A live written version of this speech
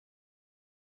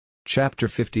Chapter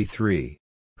 53.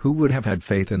 Who would have had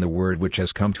faith in the word which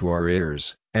has come to our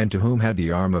ears, and to whom had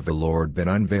the arm of the Lord been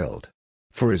unveiled?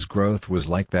 For his growth was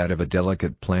like that of a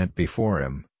delicate plant before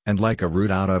him, and like a root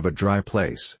out of a dry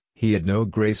place. He had no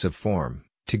grace of form,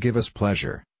 to give us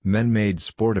pleasure. Men made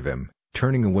sport of him,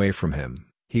 turning away from him.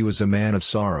 He was a man of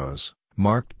sorrows,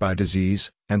 marked by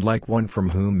disease, and like one from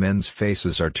whom men's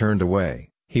faces are turned away.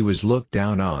 He was looked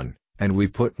down on, and we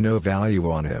put no value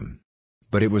on him.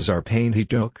 But it was our pain he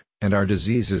took, and our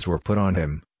diseases were put on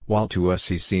him, while to us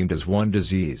he seemed as one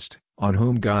diseased, on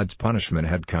whom God's punishment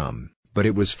had come. But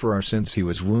it was for our sins he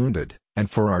was wounded, and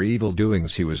for our evil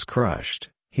doings he was crushed.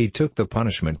 He took the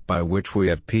punishment by which we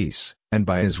have peace, and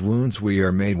by his wounds we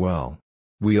are made well.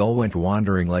 We all went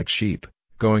wandering like sheep,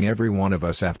 going every one of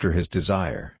us after his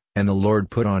desire, and the Lord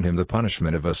put on him the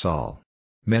punishment of us all.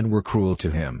 Men were cruel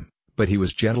to him, but he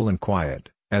was gentle and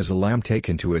quiet, as a lamb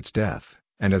taken to its death,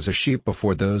 and as a sheep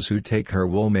before those who take her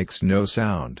wool makes no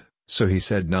sound, so he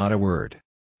said not a word.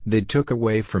 They took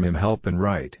away from him help and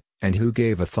right, and who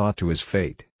gave a thought to his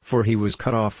fate? For he was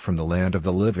cut off from the land of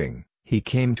the living, he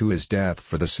came to his death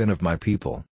for the sin of my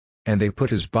people. And they put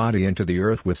his body into the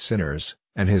earth with sinners,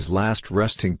 and his last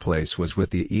resting place was with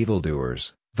the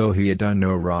evildoers, though he had done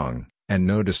no wrong, and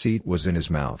no deceit was in his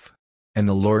mouth. And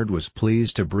the Lord was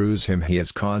pleased to bruise him, he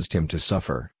has caused him to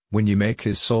suffer. When you make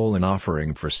his soul an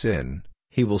offering for sin,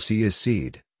 he will see his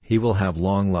seed, he will have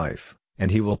long life, and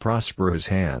he will prosper his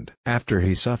hand. After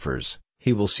he suffers,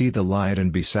 he will see the light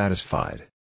and be satisfied.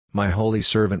 My holy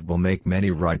servant will make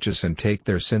many righteous and take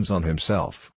their sins on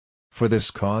himself. For this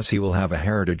cause he will have a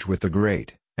heritage with the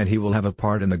great, and he will have a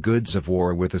part in the goods of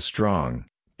war with the strong,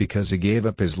 because he gave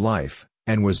up his life,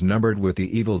 and was numbered with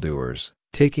the evildoers,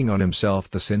 taking on himself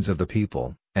the sins of the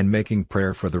people, and making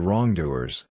prayer for the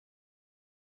wrongdoers.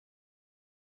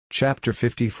 Chapter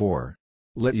 54.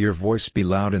 Let your voice be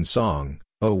loud in song,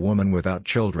 O woman without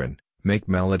children, make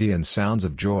melody and sounds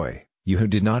of joy, you who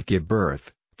did not give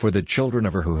birth, for the children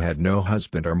of her who had no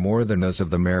husband are more than those of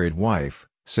the married wife,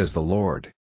 says the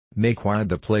Lord. Make wide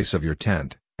the place of your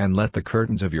tent, and let the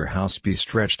curtains of your house be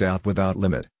stretched out without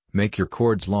limit, make your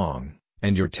cords long,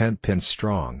 and your tent pins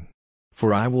strong.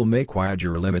 For I will make wide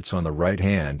your limits on the right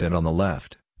hand and on the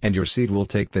left, and your seed will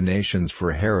take the nations for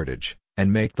a heritage,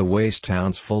 and make the waste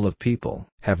towns full of people.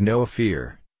 Have no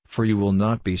fear, for you will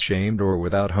not be shamed or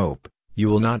without hope, you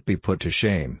will not be put to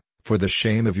shame, for the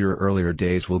shame of your earlier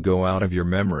days will go out of your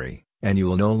memory, and you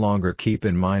will no longer keep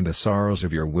in mind the sorrows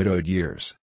of your widowed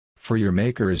years. For your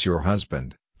Maker is your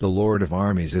husband, the Lord of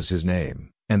armies is his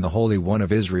name, and the Holy One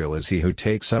of Israel is he who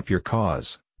takes up your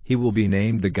cause. He will be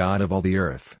named the God of all the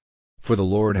earth. For the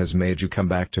Lord has made you come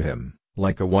back to him,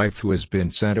 like a wife who has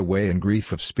been sent away in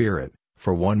grief of spirit,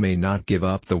 for one may not give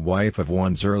up the wife of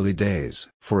one's early days.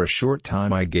 For a short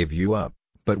time I gave you up,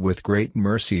 but with great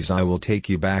mercies I will take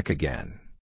you back again.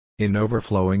 In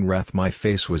overflowing wrath my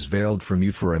face was veiled from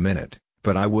you for a minute,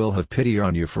 but I will have pity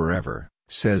on you forever,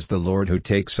 says the Lord who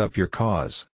takes up your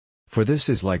cause. For this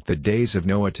is like the days of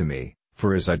Noah to me,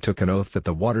 for as I took an oath that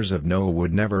the waters of Noah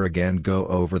would never again go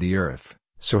over the earth,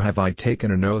 so have I taken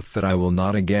an oath that I will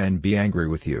not again be angry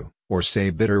with you, or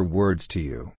say bitter words to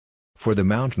you. For the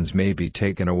mountains may be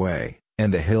taken away,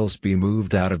 and the hills be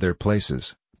moved out of their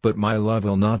places, but my love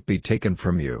will not be taken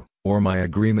from you, or my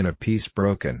agreement of peace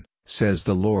broken, says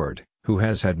the Lord, who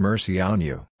has had mercy on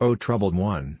you. O troubled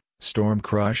one,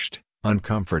 storm-crushed,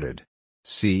 uncomforted.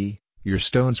 See, your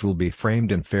stones will be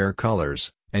framed in fair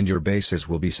colors, and your bases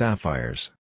will be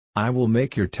sapphires. I will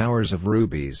make your towers of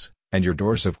rubies, and your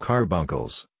doors of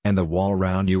carbuncles, and the wall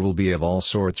round you will be of all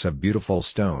sorts of beautiful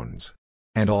stones.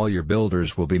 And all your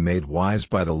builders will be made wise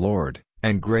by the Lord,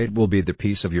 and great will be the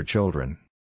peace of your children.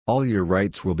 All your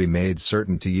rights will be made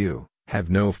certain to you, have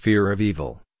no fear of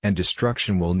evil, and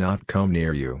destruction will not come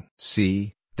near you.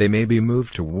 See, they may be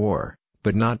moved to war,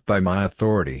 but not by my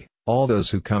authority. All those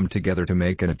who come together to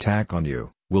make an attack on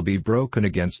you, will be broken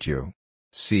against you.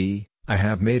 See, I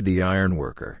have made the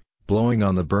ironworker, blowing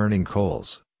on the burning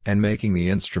coals, and making the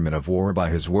instrument of war by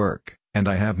his work, and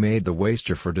I have made the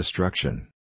waster for destruction.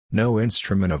 No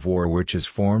instrument of war which is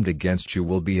formed against you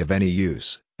will be of any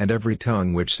use, and every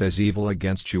tongue which says evil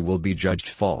against you will be judged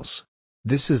false.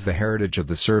 This is the heritage of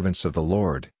the servants of the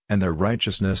Lord, and their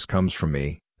righteousness comes from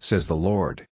me, says the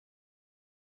Lord.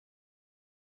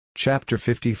 Chapter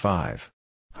 55.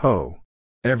 Ho!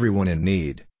 Everyone in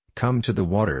need, come to the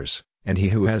waters, and he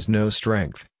who has no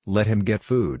strength, let him get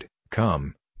food.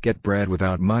 Come, get bread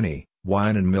without money,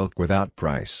 wine and milk without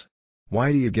price.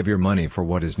 Why do you give your money for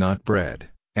what is not bread,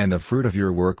 and the fruit of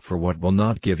your work for what will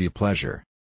not give you pleasure?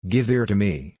 Give ear to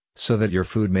me, so that your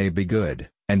food may be good,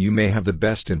 and you may have the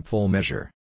best in full measure.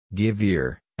 Give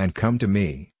ear, and come to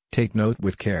me, Take note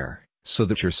with care, so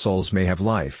that your souls may have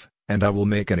life, and I will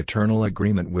make an eternal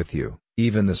agreement with you,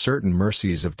 even the certain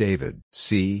mercies of David.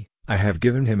 See, I have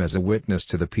given him as a witness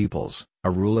to the peoples, a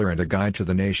ruler and a guide to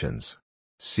the nations.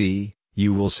 See,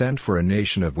 you will send for a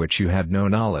nation of which you had no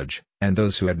knowledge, and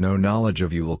those who had no knowledge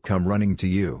of you will come running to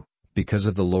you, because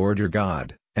of the Lord your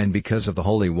God, and because of the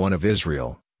Holy One of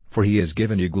Israel, for he has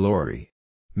given you glory.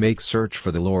 Make search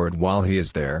for the Lord while he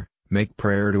is there, make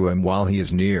prayer to him while he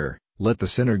is near. Let the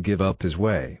sinner give up his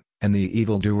way, and the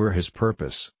evildoer his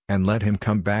purpose, and let him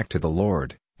come back to the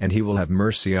Lord, and he will have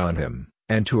mercy on him,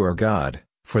 and to our God,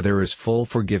 for there is full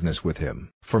forgiveness with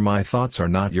him. For my thoughts are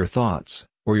not your thoughts,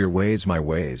 or your ways my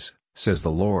ways, says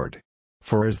the Lord.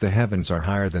 For as the heavens are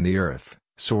higher than the earth,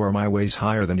 so are my ways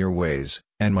higher than your ways,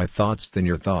 and my thoughts than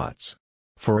your thoughts.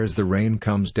 For as the rain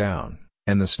comes down,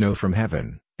 and the snow from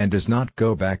heaven, and does not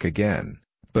go back again,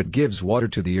 but gives water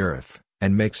to the earth,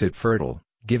 and makes it fertile,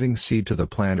 giving seed to the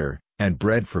planter, and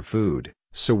bread for food,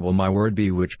 so will my word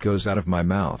be which goes out of my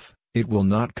mouth. It will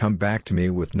not come back to me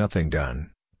with nothing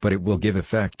done, but it will give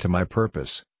effect to my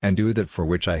purpose, and do that for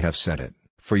which I have sent it.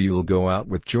 For you will go out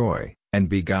with joy, and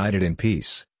be guided in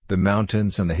peace. The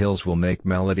mountains and the hills will make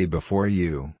melody before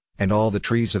you, and all the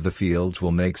trees of the fields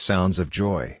will make sounds of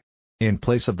joy. In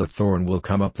place of the thorn will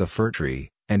come up the fir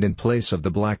tree, and in place of the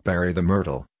blackberry the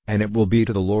myrtle, and it will be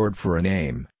to the Lord for a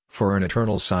name, for an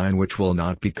eternal sign which will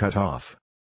not be cut off.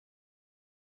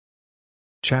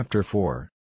 Chapter 4.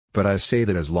 But I say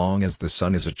that as long as the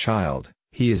son is a child,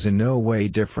 he is in no way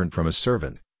different from a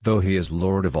servant, though he is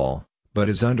Lord of all, but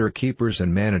is under keepers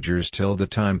and managers till the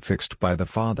time fixed by the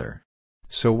Father.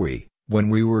 So we, when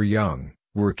we were young,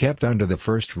 were kept under the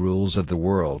first rules of the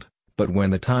world, but when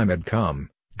the time had come,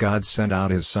 God sent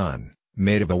out his Son,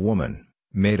 made of a woman,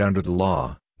 made under the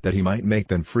law, that he might make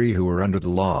them free who were under the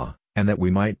law, and that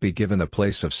we might be given the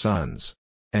place of sons.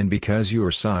 And because you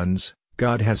are sons,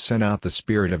 God has sent out the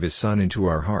Spirit of his Son into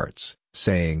our hearts,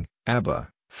 saying, Abba,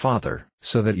 Father,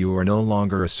 so that you are no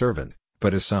longer a servant,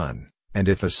 but a son, and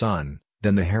if a son,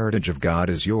 then the heritage of God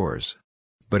is yours.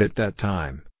 But at that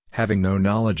time, having no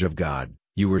knowledge of God,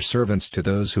 you were servants to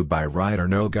those who by right are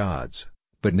no gods.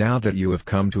 But now that you have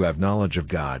come to have knowledge of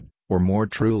God, or more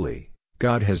truly,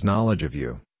 God has knowledge of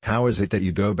you, how is it that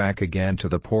you go back again to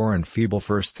the poor and feeble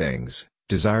first things,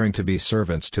 desiring to be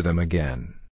servants to them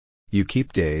again? You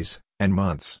keep days, and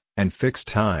months, and fixed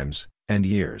times, and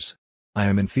years. I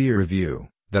am in fear of you,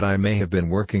 that I may have been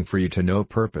working for you to no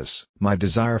purpose. My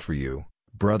desire for you,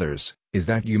 brothers, is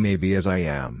that you may be as I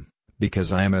am,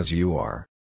 because I am as you are.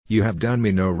 You have done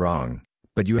me no wrong,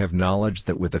 but you have knowledge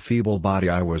that with a feeble body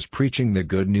I was preaching the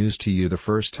good news to you the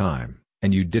first time,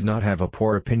 and you did not have a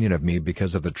poor opinion of me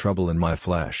because of the trouble in my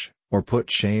flesh, or put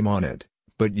shame on it,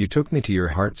 but you took me to your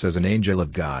hearts as an angel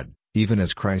of God, even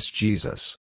as Christ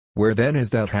Jesus. Where then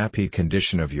is that happy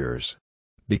condition of yours?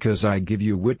 Because I give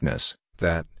you witness,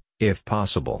 that, if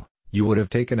possible, you would have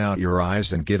taken out your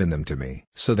eyes and given them to me.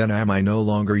 So then am I no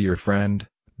longer your friend,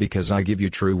 because I give you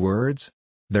true words?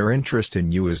 Their interest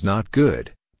in you is not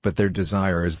good, but their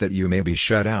desire is that you may be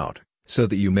shut out, so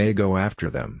that you may go after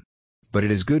them. But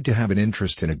it is good to have an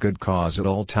interest in a good cause at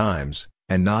all times,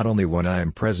 and not only when I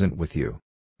am present with you.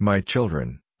 My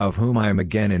children, of whom I am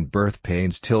again in birth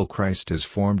pains till Christ is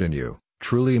formed in you,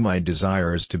 truly my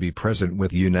desire is to be present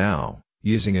with you now,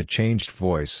 using a changed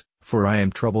voice, for I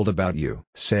am troubled about you.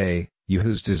 Say, you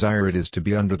whose desire it is to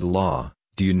be under the law,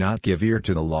 do you not give ear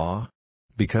to the law?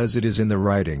 Because it is in the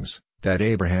writings, that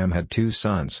Abraham had 2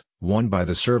 sons, one by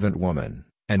the servant woman,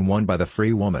 and one by the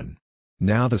free woman.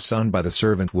 Now the son by the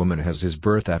servant woman has his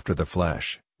birth after the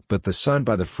flesh, but the son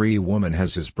by the free woman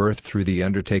has his birth through the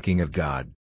undertaking of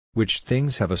God. Which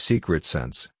things have a secret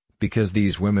sense, because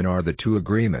these women are the 2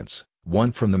 agreements,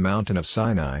 one from the mountain of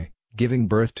Sinai, giving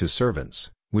birth to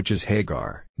servants, which is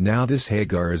Hagar. Now this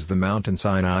Hagar is the mountain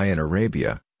Sinai in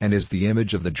Arabia, and is the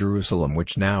image of the Jerusalem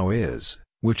which now is,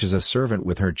 which is a servant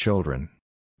with her children.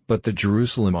 But the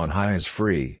Jerusalem on high is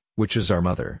free, which is our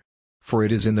mother. For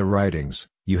it is in the writings,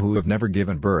 you who have never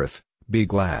given birth, be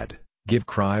glad, give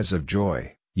cries of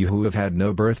joy, you who have had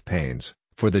no birth pains,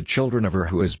 for the children of her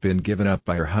who has been given up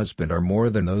by her husband are more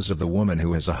than those of the woman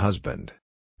who has a husband.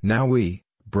 Now we,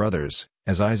 brothers,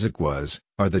 as Isaac was,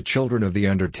 are the children of the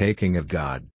undertaking of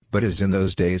God, but as in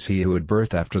those days he who had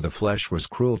birth after the flesh was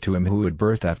cruel to him who had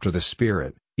birth after the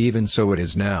Spirit, even so it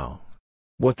is now.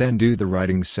 What then do the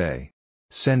writings say?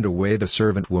 Send away the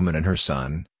servant woman and her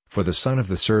son, for the son of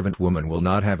the servant woman will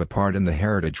not have a part in the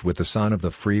heritage with the son of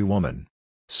the free woman.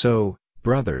 So,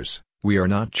 brothers, we are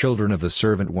not children of the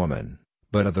servant woman,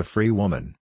 but of the free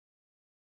woman.